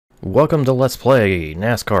Welcome to Let's Play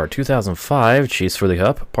NASCAR 2005 Chase for the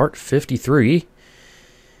Cup, Part 53.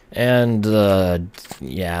 And,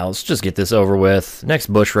 yeah, let's just get this over with. Next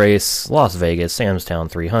Busch race, Las Vegas,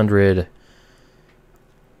 Samstown 300.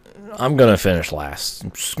 I'm gonna finish last.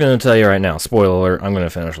 I'm just gonna tell you right now, spoiler alert, I'm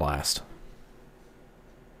gonna finish last.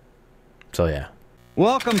 So, yeah.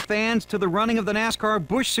 Welcome, fans, to the running of the NASCAR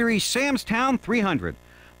Busch Series Samstown 300.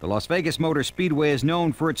 The Las Vegas Motor Speedway is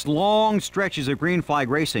known for its long stretches of green flag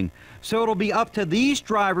racing, so it'll be up to these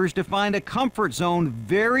drivers to find a comfort zone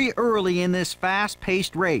very early in this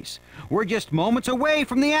fast-paced race. We're just moments away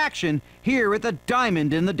from the action here at the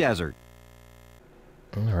Diamond in the Desert.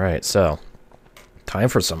 Alright, so, time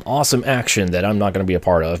for some awesome action that I'm not going to be a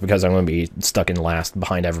part of because I'm going to be stuck in last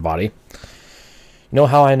behind everybody. You know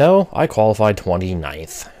how I know? I qualified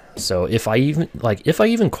 29th. So if I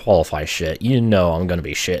even qualify shit, you know I'm gonna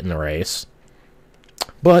be shit in the race.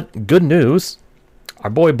 But good news, our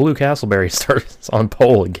boy Blue Castleberry starts on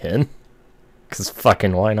pole again. Cause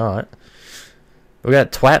fucking why not? We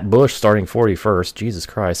got Twat Bush starting 41st, Jesus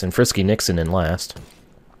Christ, and Frisky Nixon in last.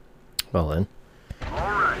 Well then.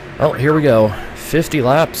 Oh, here we go. 50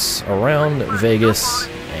 laps around Vegas,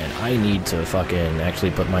 and I need to fucking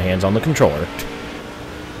actually put my hands on the controller.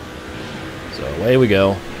 So away we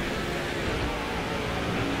go.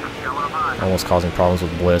 Almost causing problems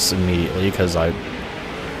with Bliss immediately because I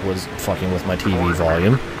was fucking with my TV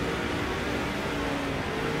volume.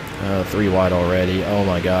 3 wide already. Oh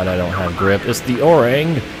my god, I don't have grip. It's the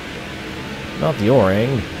orang! Not the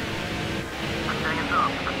orang.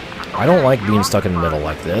 I don't like being stuck in the middle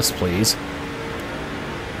like this, please.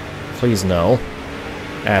 Please no.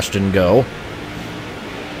 Ashton, go.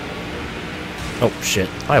 Oh shit.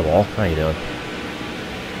 Hi, Wall. How you doing?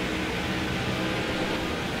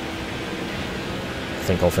 I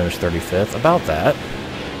think I'll finish 35th. About that.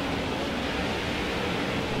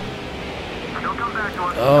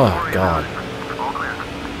 Oh, God.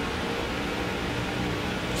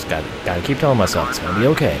 Just gotta keep telling myself it's gonna be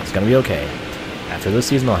okay. It's gonna be okay. After this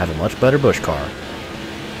season, I'll have a much better Busch car.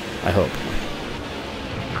 I hope.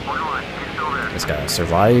 Just gotta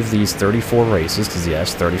survive these 34 races, because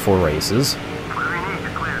yes, 34 races.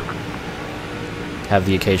 Have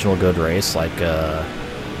the occasional good race, like,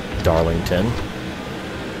 Darlington.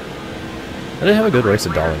 I did have a good race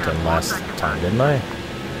at Darlington last time, didn't I?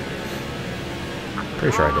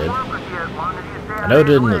 Pretty sure I did. I know I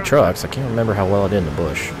did in the trucks. I can't remember how well I did in the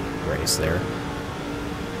Busch race there.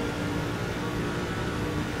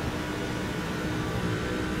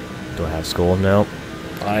 Do I have school? No.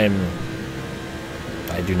 I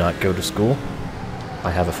do not go to school.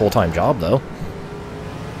 I have a full-time job, though.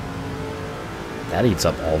 That eats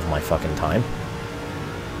up all of my fucking time.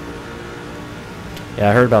 Yeah,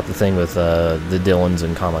 I heard about the thing with the Dillons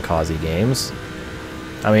and Kamikaze games.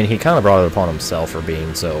 I mean, he kind of brought it upon himself for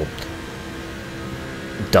being so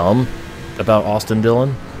dumb about Austin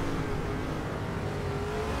Dillon.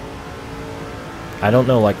 I don't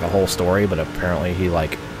know, like, the whole story, but apparently he,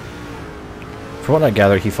 like... From what I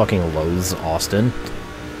gather, he fucking loathes Austin.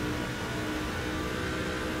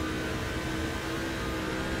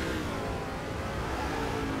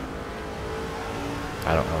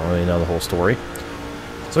 I don't really know the whole story.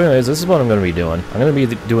 So anyways, this is what I'm going to be doing. I'm going to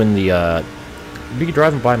be doing the, be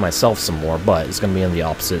driving by myself some more, but it's going to be on the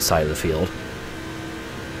opposite side of the field.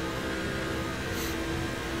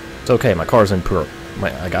 It's okay, my car's in perp.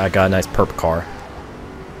 I got a nice perp car.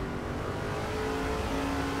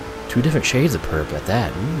 2 different shades of perp at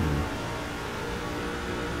that. Ooh.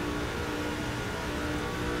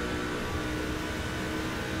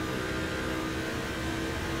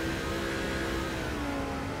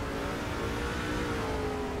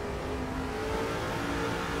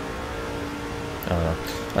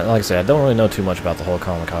 Like I said, I don't really know too much about the whole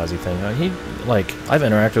Kamikaze thing. I've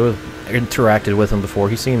interacted with him before.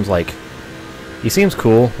 He seems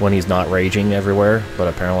cool when he's not raging everywhere, but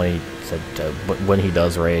apparently said but when he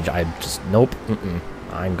does rage, I just nope.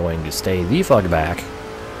 I'm going to stay the fuck back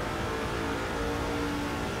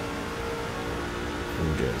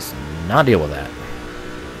and just not deal with that.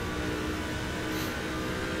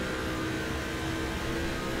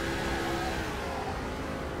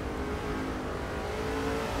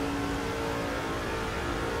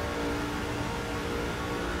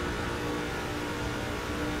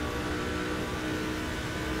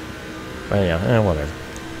 But yeah, whatever.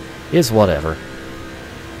 It's whatever.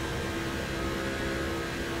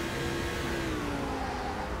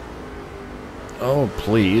 Oh,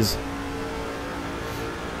 please.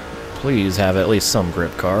 Please have at least some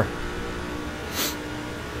grip car.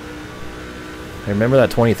 Hey, remember that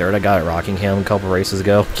 23rd I got at Rockingham a couple races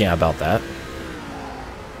ago? Yeah, about that.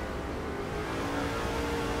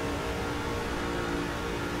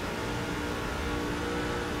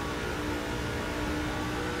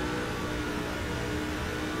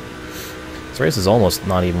 This race is almost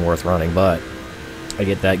not even worth running, but I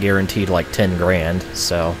get that guaranteed like 10 grand,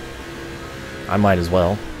 so I might as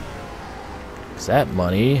well. Because that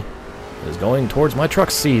money is going towards my truck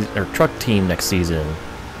team next season.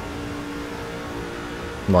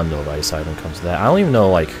 Mundo side when it comes to that. I don't even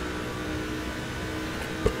know, like,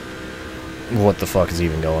 what the fuck is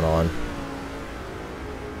even going on.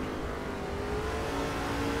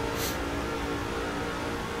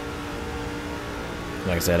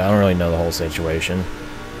 Like I said, I don't really know the whole situation.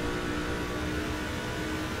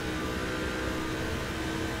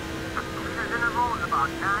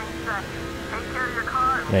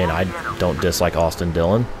 I mean, I don't dislike Austin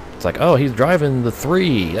Dillon. It's like, oh, he's driving the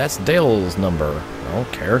 3. That's Dale's number. I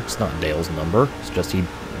don't care. It's not Dale's number. It's just he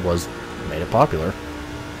made it popular.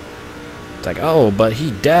 It's like, oh, but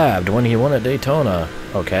he dabbed when he won at Daytona.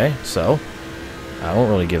 Okay, so I don't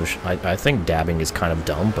really give a shit. I think dabbing is kind of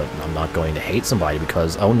dumb, but I'm not going to hate somebody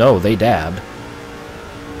because, oh no, they dabbed.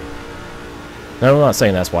 Now, I'm not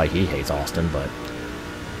saying that's why he hates Austin, but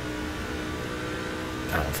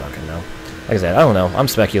I don't fucking know. Like I said, I don't know. I'm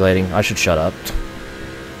speculating. I should shut up.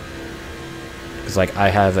 Because, like, I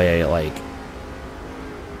have a, like,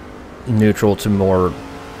 neutral to more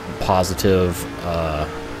positive, I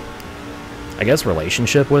guess,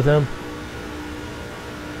 relationship with him.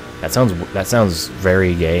 That sounds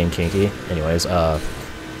very gay and kinky. Anyways, but,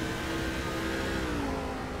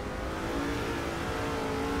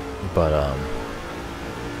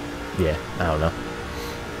 yeah, I don't know.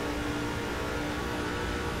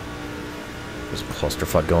 There's a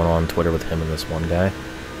clusterfuck going on Twitter with him and this one guy.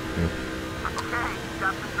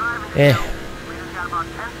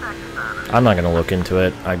 I'm not gonna look into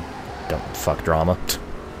it. I don't fuck drama.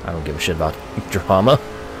 I don't give a shit about drama.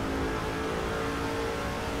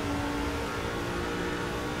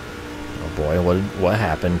 Oh boy, what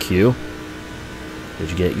happened, Q? Did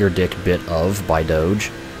you get your dick bit of by Doge?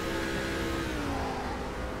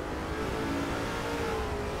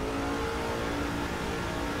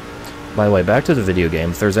 By the way, back to the video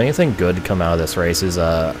game. If there's anything good to come out of this race is,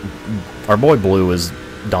 our boy Blue is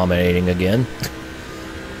dominating again.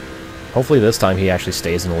 Hopefully this time he actually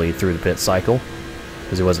stays in the lead through the pit cycle,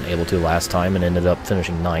 because he wasn't able to last time and ended up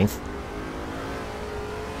finishing 9th.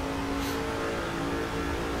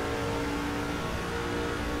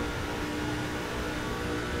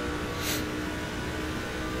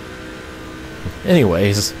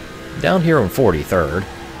 Anyways, down here on 43rd.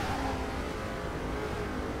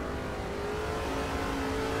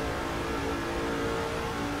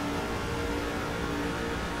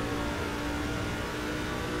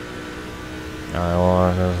 I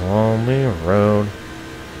walk this lonely road.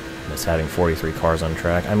 Miss having 43 cars on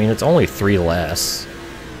track. I mean, it's only 3 less.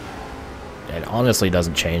 It honestly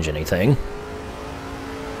doesn't change anything.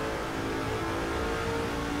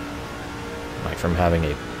 Like from having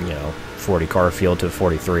a, 40 car field to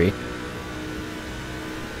 43.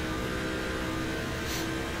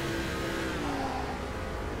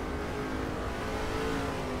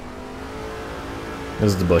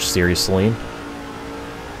 This is the Busch Series Celine.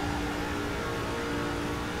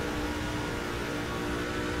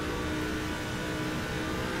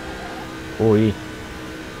 Boy.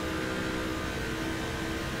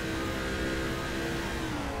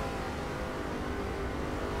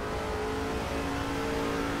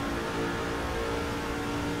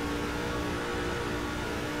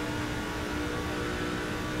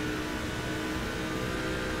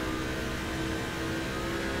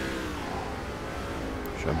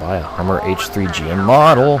 Should I buy a Hummer H3 GM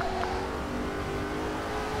model?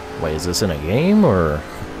 Wait, is this in a game or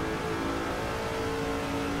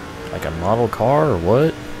like a model car or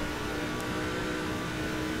what?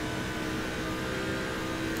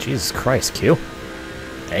 Jesus Christ, Q.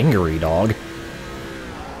 Angry dog.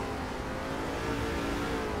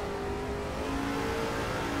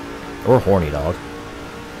 Or horny dog.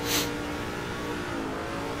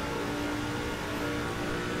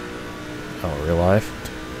 Oh, real life?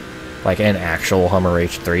 Like an actual Hummer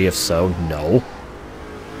H3? If so, no.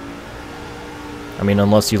 I mean,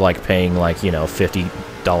 unless you like paying like,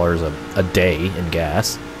 $50 a day in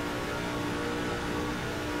gas.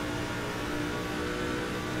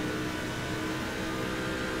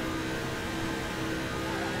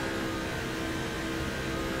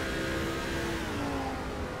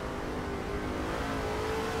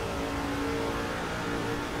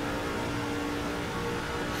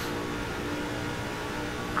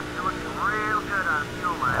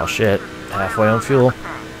 Oh shit, halfway on fuel. So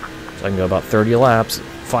I can go about 30 laps.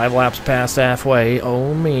 5 laps past halfway.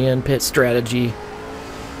 Oh man, pit strategy.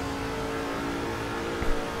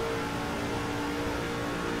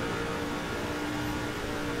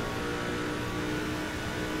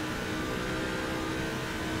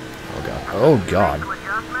 Oh, God.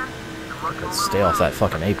 Let's stay off that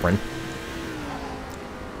fucking apron.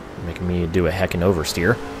 Making me do a heckin'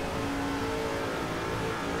 oversteer.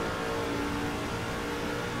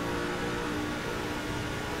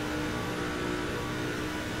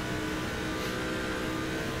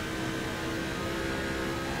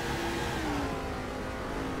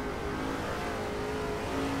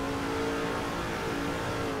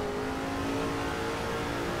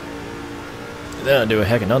 Then I do a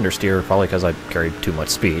heckin' understeer, probably because I carried too much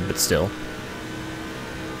speed, but still.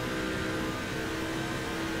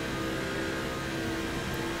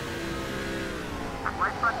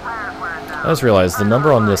 I just realized the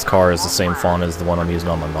number on this car is the same font as the one I'm using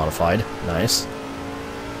on my modified. Nice.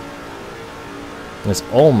 It's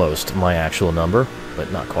almost my actual number,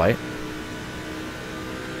 but not quite.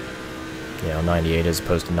 You know, 98 as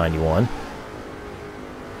opposed to 91.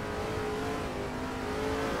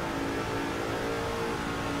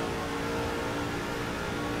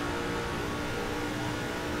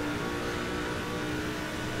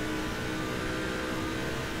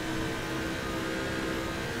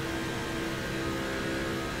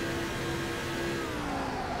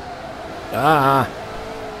 Ah!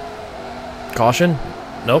 Caution?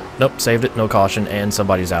 Nope, nope, saved it, no caution, and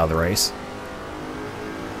somebody's out of the race.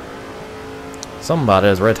 Somebody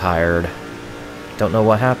is retired. Don't know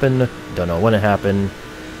what happened, don't know when it happened,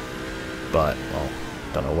 but, well,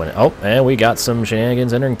 don't know when it... Oh, and we got some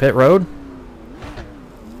shenanigans entering pit road.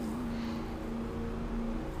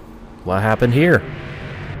 What happened here?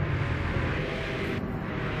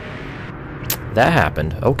 That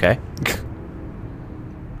happened, okay.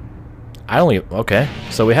 Okay,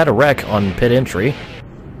 so we had a wreck on pit entry,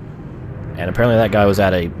 and apparently that guy was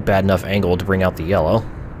at a bad enough angle to bring out the yellow.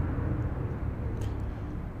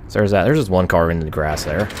 So there's that. There's just one car in the grass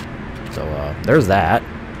there. So, there's that.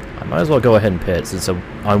 I might as well go ahead and pit since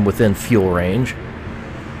I'm within fuel range.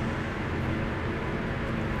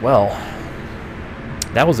 Well,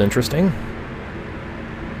 that was interesting.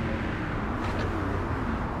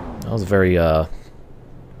 That was a very,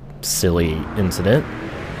 silly incident.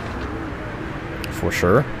 For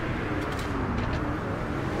sure.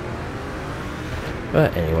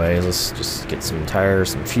 But anyways, let's just get some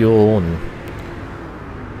tires, some fuel,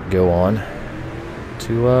 and go on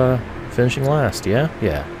to finishing last, yeah?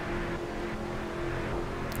 Yeah.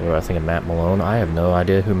 What do I think of Matt Malone? I have no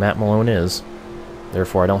idea who Matt Malone is.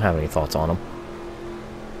 Therefore, I don't have any thoughts on him.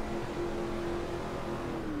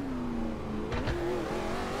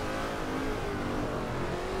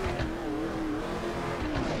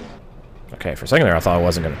 Okay, for a second there I thought I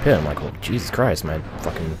wasn't going to pit. I'm like, well, Jesus Christ, my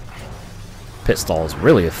fucking pit stall is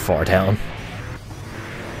really far down.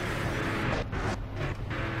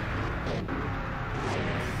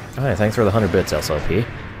 Alright, thanks for the 100 bits, SLP.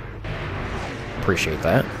 Appreciate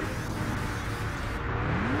that.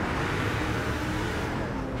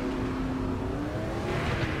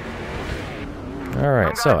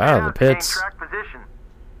 Alright, so out of the pits.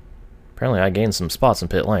 Apparently I gained some spots in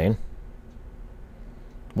pit lane.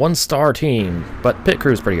 1-star team, but pit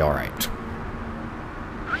crew's pretty alright.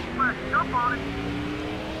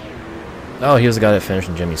 Oh, he was the guy that finished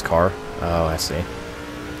in Jimmy's car. Oh, I see.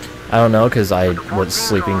 I don't know, because I was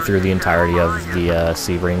sleeping through the entirety of the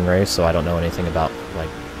Sebring race, so I don't know anything about, like,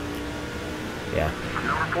 yeah.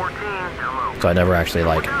 So I never actually,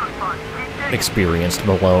 like, experienced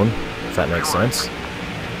Malone, if that makes sense.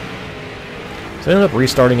 So I ended up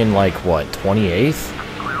restarting in, like, what, 28th?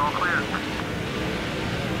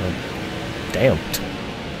 Damn.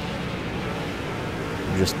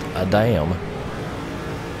 Just a damn.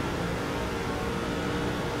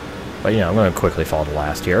 But, you know, I'm going to quickly fall to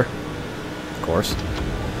last here. Of course.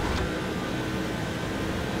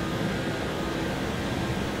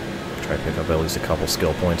 Try to pick up at least a couple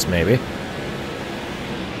skill points, maybe.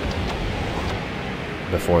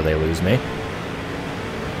 Before they lose me.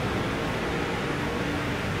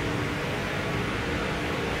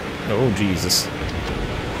 Oh, Jesus.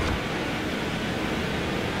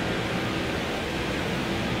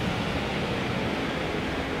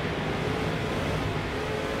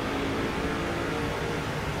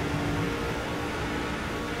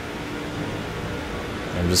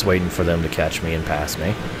 I'm just waiting for them to catch me and pass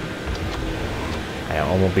me. I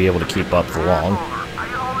won't be able to keep up for long.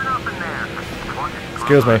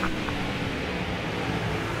 Excuse me.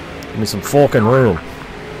 Give me some fucking room.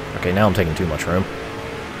 Okay, now I'm taking too much room.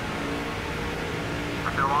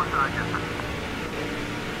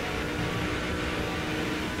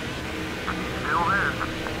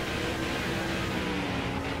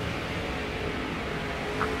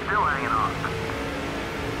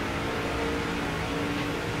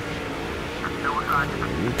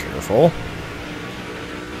 Wonderful.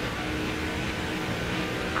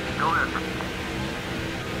 Go ahead.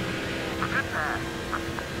 Good pass.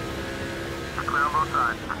 Clear on both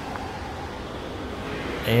sides.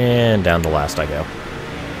 And down the last I go.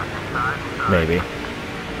 Maybe.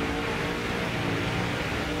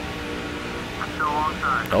 Still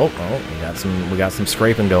alongside. Oh, we got some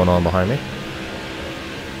scraping going on behind me.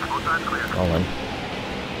 Both sides clear. All in.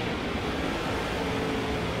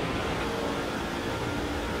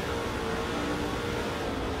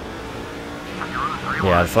 You're on the 3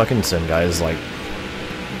 Yeah, the fucking sim guys, like,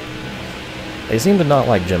 they seem to not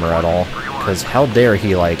like Jimmer at all. Because how dare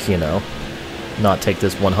he, like, you know, not take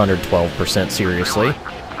this 112% seriously.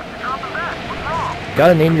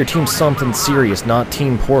 Gotta name your team something serious, not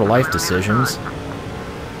team poor life decisions.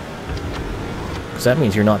 Because that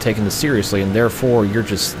means you're not taking this seriously, and therefore you're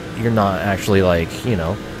not actually, like, you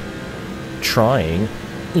know, trying.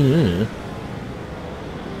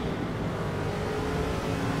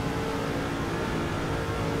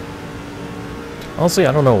 Honestly,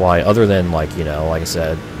 I don't know why, other than, like, you know, like I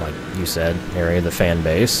said, like you said, Harry, the fan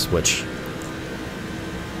base, which,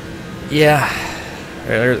 yeah,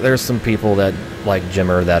 there's some people that like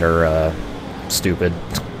Jimmer that are, stupid,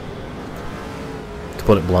 to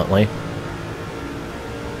put it bluntly,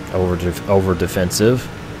 over defensive.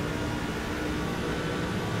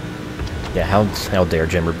 Yeah, how dare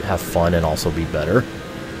Jimmer have fun and also be better?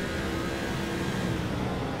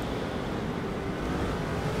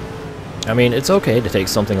 I mean, it's okay to take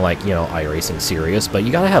something like, you know, iRacing serious, but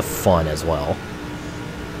you gotta have fun as well.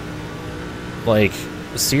 Like,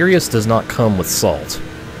 serious does not come with salt.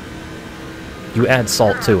 You add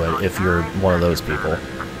salt to it if you're one of those people.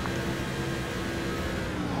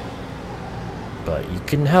 But you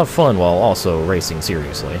can have fun while also racing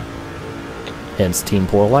seriously. Hence, team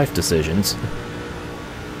poor life decisions.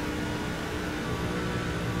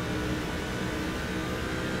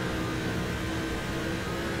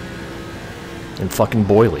 And fucking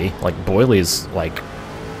Boyley. Like, Boyley's, like,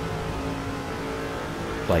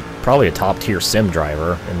 probably a top-tier sim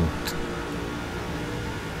driver, and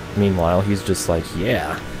meanwhile, he's just like,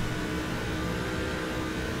 yeah.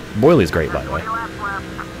 Boyley's great, by the way.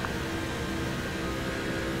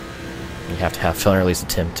 You have to have fun, or at least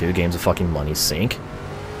attempt to. Game's a fucking money sink.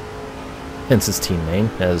 Hence his team name.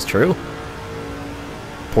 That is true.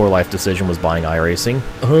 Poor life decision was buying iRacing.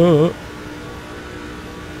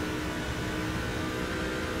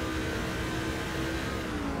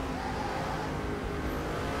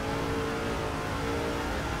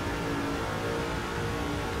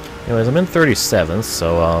 Anyways, I'm in 37th,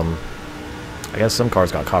 so, I guess some cars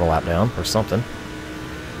got caught a lap down, or something.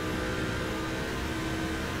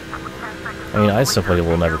 I mean, I simply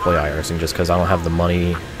will never play iRacing just because I don't have the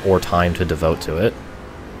money or time to devote to it.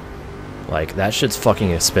 Like, that shit's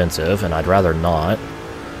fucking expensive, and I'd rather not.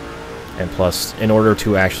 And plus, in order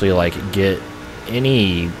to actually, like, get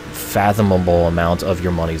any fathomable amount of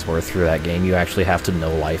your money's worth through that game, you actually have to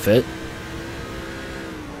no-life it.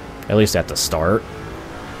 At least at the start.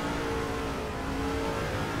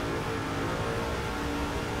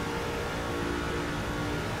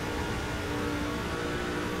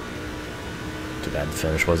 Too bad the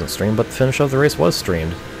finish wasn't streamed, but the finish of the race was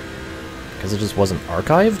streamed. Because it just wasn't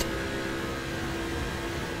archived?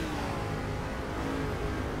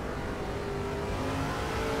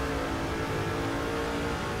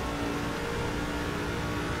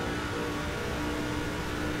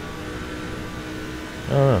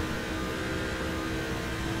 I don't know.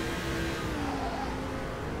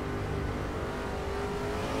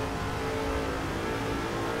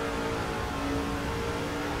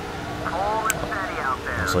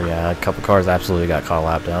 So yeah, a couple cars absolutely got caught a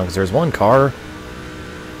lap down, because there's one car,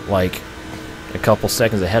 like, a couple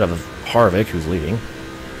seconds ahead of Harvick, who's leading.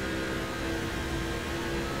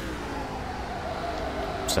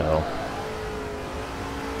 So,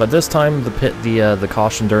 but this time the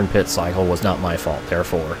caution during pit cycle was not my fault.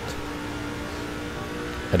 Therefore,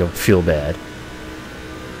 I don't feel bad.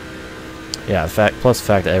 Yeah, plus the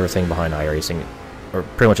fact that everything behind iRacing, or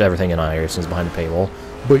pretty much everything in iRacing, is behind the paywall.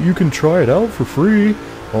 But you can try it out for free.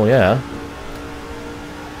 Well, yeah.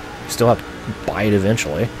 You still have to buy it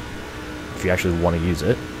eventually, if you actually want to use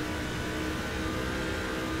it.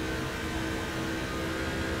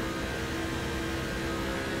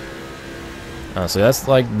 So that's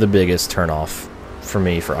like the biggest turnoff for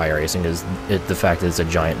me for iRacing, is the fact that it's a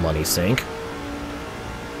giant money sink.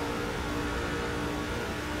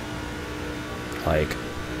 Like,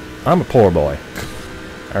 I'm a poor boy.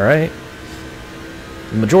 Alright?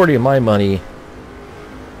 The majority of my money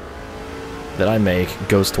that I make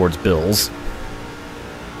goes towards bills.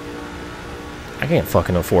 I can't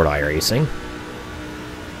fucking afford iRacing.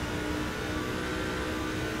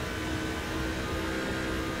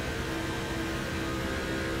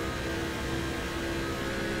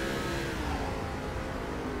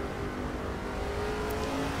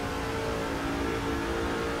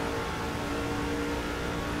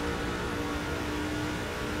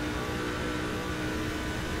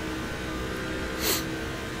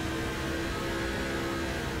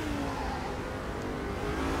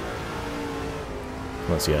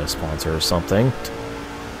 Unless you had a sponsor or something.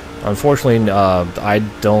 Unfortunately, I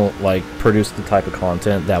don't like produce the type of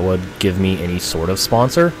content that would give me any sort of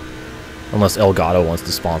sponsor. Unless Elgato wants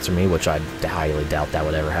to sponsor me, which I highly doubt that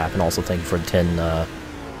would ever happen. Also, thank you for the 10, what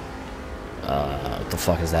the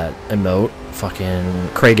fuck is that? Emote? Fucking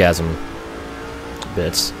Craigasm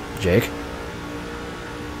bits, Jake.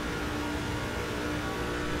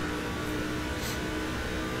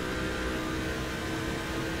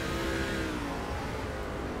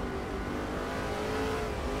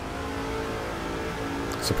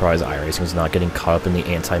 Surprised iRacing is not getting caught up in the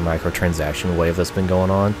anti-microtransaction wave that's been going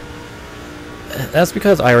on. That's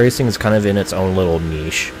because iRacing is kind of in its own little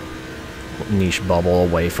niche bubble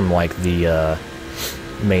away from like the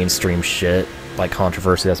mainstream shit, like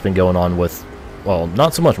controversy that's been going on with, well,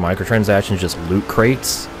 not so much microtransactions, just loot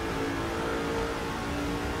crates.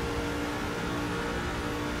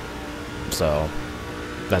 So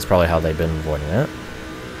that's probably how they've been avoiding it.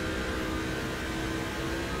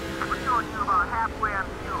 We're showing you about halfway on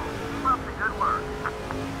fuel. Keep up the good work.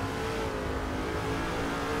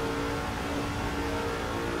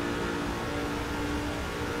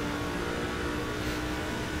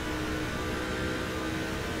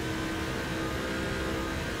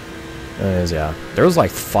 Yeah, there was like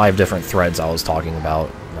 5 different threads I was talking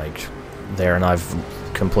about, like, there, and I've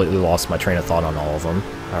completely lost my train of thought on all of them.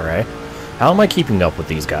 Alright. How am I keeping up with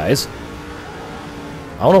these guys?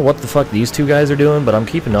 I don't know what the fuck these two guys are doing, but I'm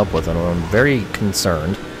keeping up with them, and I'm very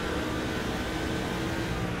concerned.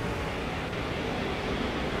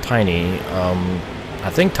 Tiny, I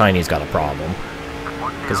think Tiny's got a problem.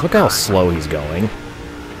 Because look how slow he's going.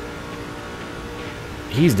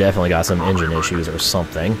 He's definitely got some engine issues or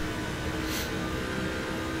something.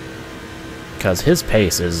 Because his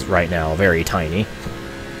pace is, right now, very tiny.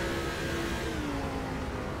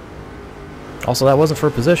 Also, that wasn't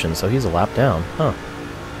for position, so he's a lap down. Huh.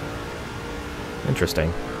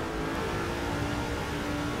 Interesting.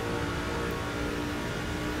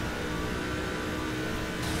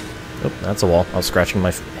 Oh, that's a wall. I was scratching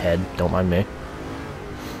my head. Don't mind me.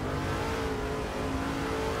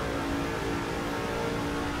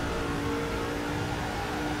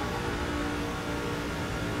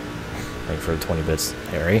 Wait for the 20 bits,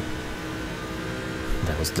 Harry.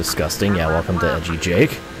 That was disgusting. Yeah, welcome to Edgy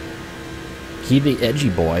Jake. He the edgy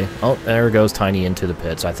boy. Oh, there goes Tiny into the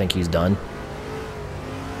pits. I think he's done.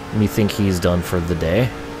 Me think he's done for the day.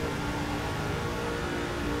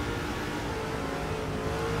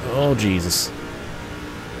 Oh, Jesus.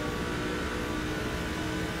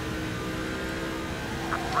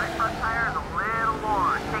 Right front tire is a little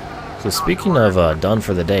more. Take it easy. So speaking of done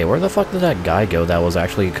for the day, where the fuck did that guy go that was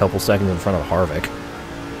actually a couple seconds in front of Harvick?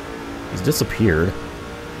 He's disappeared.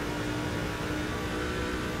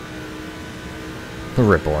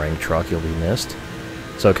 Rip-roaring truck, you'll be missed.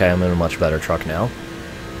 It's okay, I'm in a much better truck now.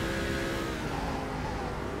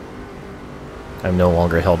 I'm no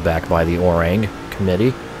longer held back by the Orang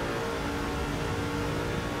committee.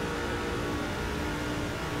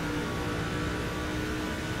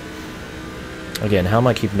 Again, how am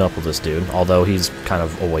I keeping up with this dude? Although he's kind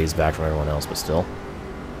of a ways back from everyone else, but still.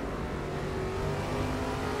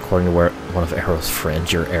 According to one of Arrow's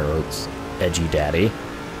friends, you're Arrow's edgy daddy.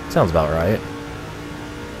 Sounds about right.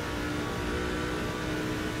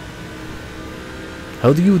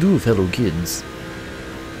 How do you do, fellow kids?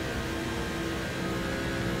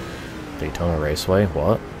 Daytona Raceway?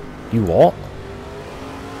 What? You what?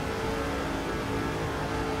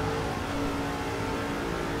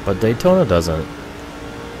 But Daytona doesn't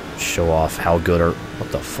show off how good or...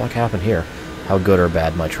 What the fuck happened here? How good or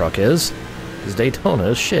bad my truck is. Because Daytona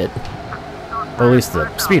is shit. Or at least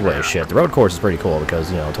the Speedway is shit. The road course is pretty cool because,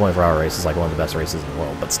 you know, 24-hour race is like one of the best races in the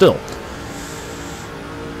world. But still.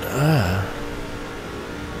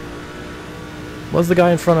 Was the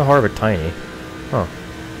guy in front of Harvick Tiny? Huh.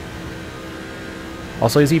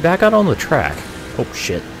 Also, is he back out on the track? Oh,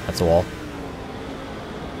 shit. That's a wall.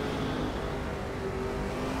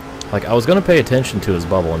 Like, I was going to pay attention to his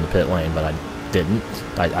bubble in the pit lane, but I didn't.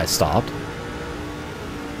 I stopped.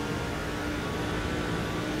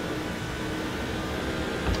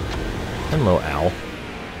 Hello, Al.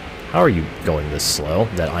 How are you going this slow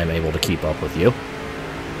that I'm able to keep up with you?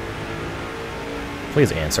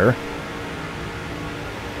 Please answer.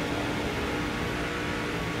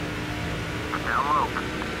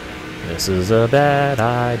 This is a bad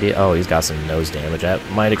idea. Oh, he's got some nose damage. That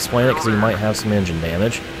might explain it, because he might have some engine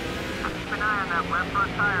damage. Keep an eye on that left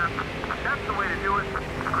front tire. That's the way to do it.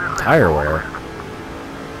 Tire wear.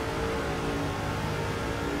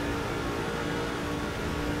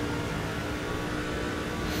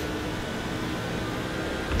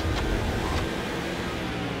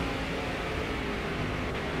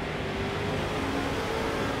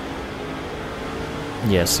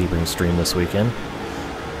 Yes, Sebring stream this weekend.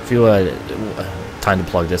 If you, time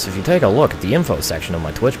to plug this. If you take a look at the info section of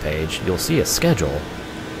my Twitch page, you'll see a schedule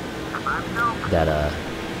that,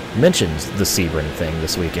 mentions the Sebring thing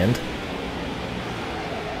this weekend.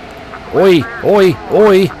 Oi! Oi!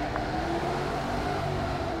 Oi!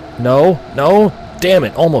 No! No! Damn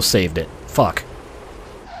it! Almost saved it. Fuck.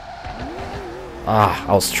 Ah,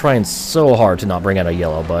 I was trying so hard to not bring out a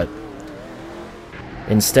yellow, but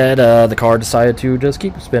instead, the car decided to just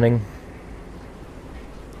keep spinning.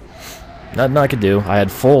 Nothing I could do. I had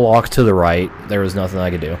full lock to the right. There was nothing I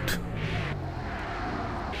could do.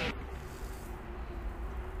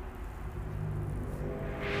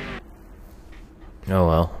 Oh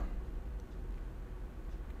well.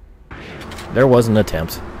 There was an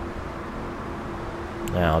attempt.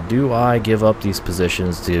 Now, do I give up these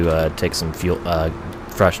positions to take some fuel,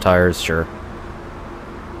 fresh tires? Sure.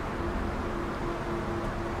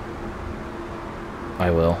 I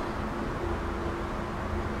will.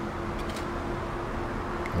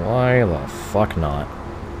 Why the fuck not?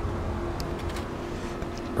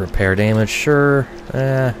 Repair damage, sure.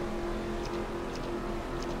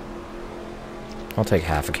 I'll take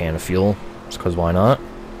half a can of fuel, just because why not?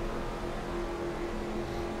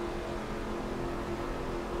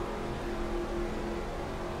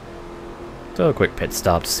 So a quick pit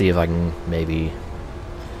stop to see if I can maybe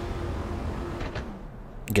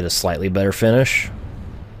get a slightly better finish.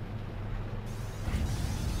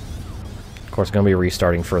 Of course, going to be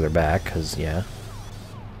restarting further back, because, yeah.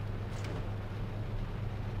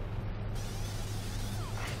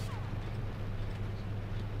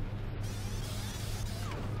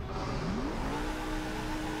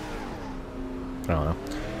 I don't know.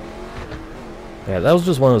 Yeah, that was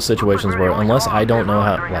just one of those situations where, unless I don't know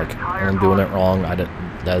how, like, I'm doing it wrong,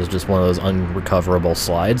 that was just one of those unrecoverable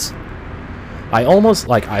slides. I almost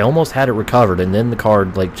had it recovered, and then the car,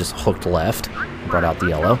 like, just hooked left, brought out the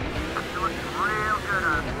yellow.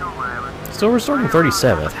 So we're starting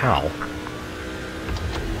 37th. How?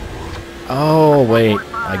 Oh, wait.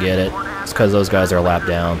 I get it. It's because those guys are a lap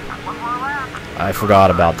down. I forgot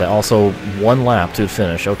about that. Also, one lap to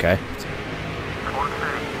finish. Okay.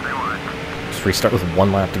 Just restart with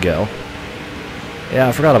one lap to go. Yeah,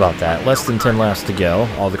 I forgot about that. Less than 10 laps to go.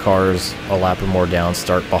 All the cars a lap or more down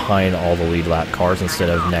start behind all the lead lap cars instead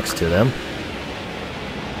of next to them.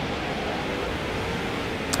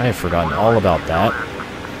 I have forgotten all about that.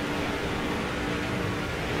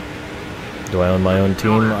 Do I own my own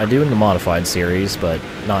team? I do in the modified series, but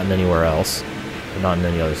not in anywhere else. Not in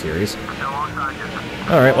any other series.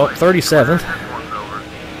 Alright, well, 37th.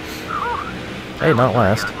 Hey, not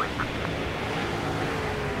last.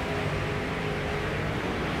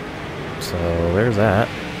 So, there's that.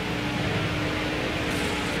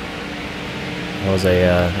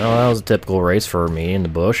 That was a typical race for me in the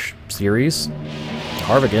Busch series.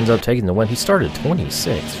 Harvick ends up taking the win. He started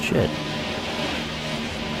 26th. Shit.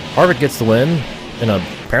 Harvick gets the win in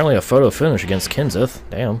apparently a photo finish against Kenseth.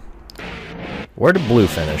 Damn. Where did Blue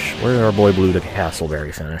finish? Where did our boy Blue to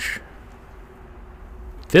Castleberry finish?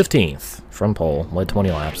 15th from pole. Led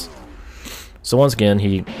 20 laps. So once again,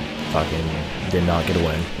 he fucking did not get a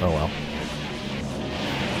win. Oh well.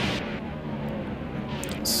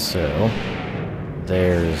 So,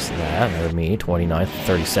 there's that. There's me, 29th,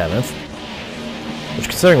 37th. Which,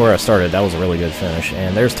 considering where I started, that was a really good finish.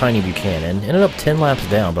 And there's Tiny Buchanan. Ended up 10 laps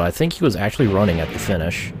down, but I think he was actually running at the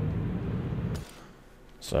finish.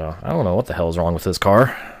 So, I don't know what the hell is wrong with this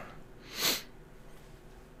car.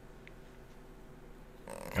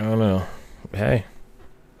 I don't know. Hey.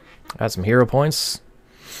 Got some hero points.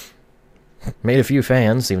 Made a few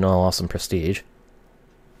fans, even though I lost some prestige.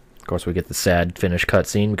 Of course, we get the sad finish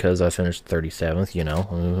cutscene because I finished 37th, you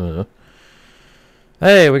know.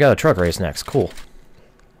 Hey, we got a truck race next. Cool.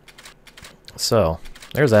 So,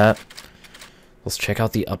 there's that. Let's check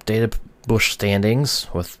out the updated Busch standings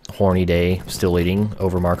with Horny Day still leading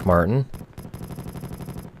over Mark Martin.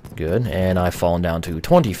 Good. And I've fallen down to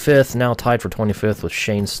 25th, now tied for 25th with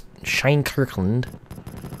Shane Kirkland.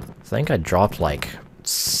 I think I dropped like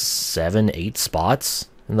 7, 8 spots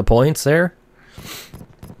in the points there.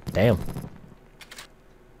 Damn.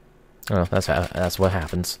 Oh, that's what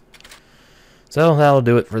happens. So that'll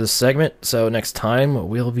do it for this segment. So next time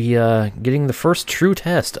we'll be getting the first true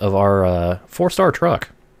test of our 4-star truck.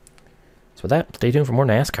 So with that, stay tuned for more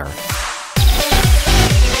NASCAR.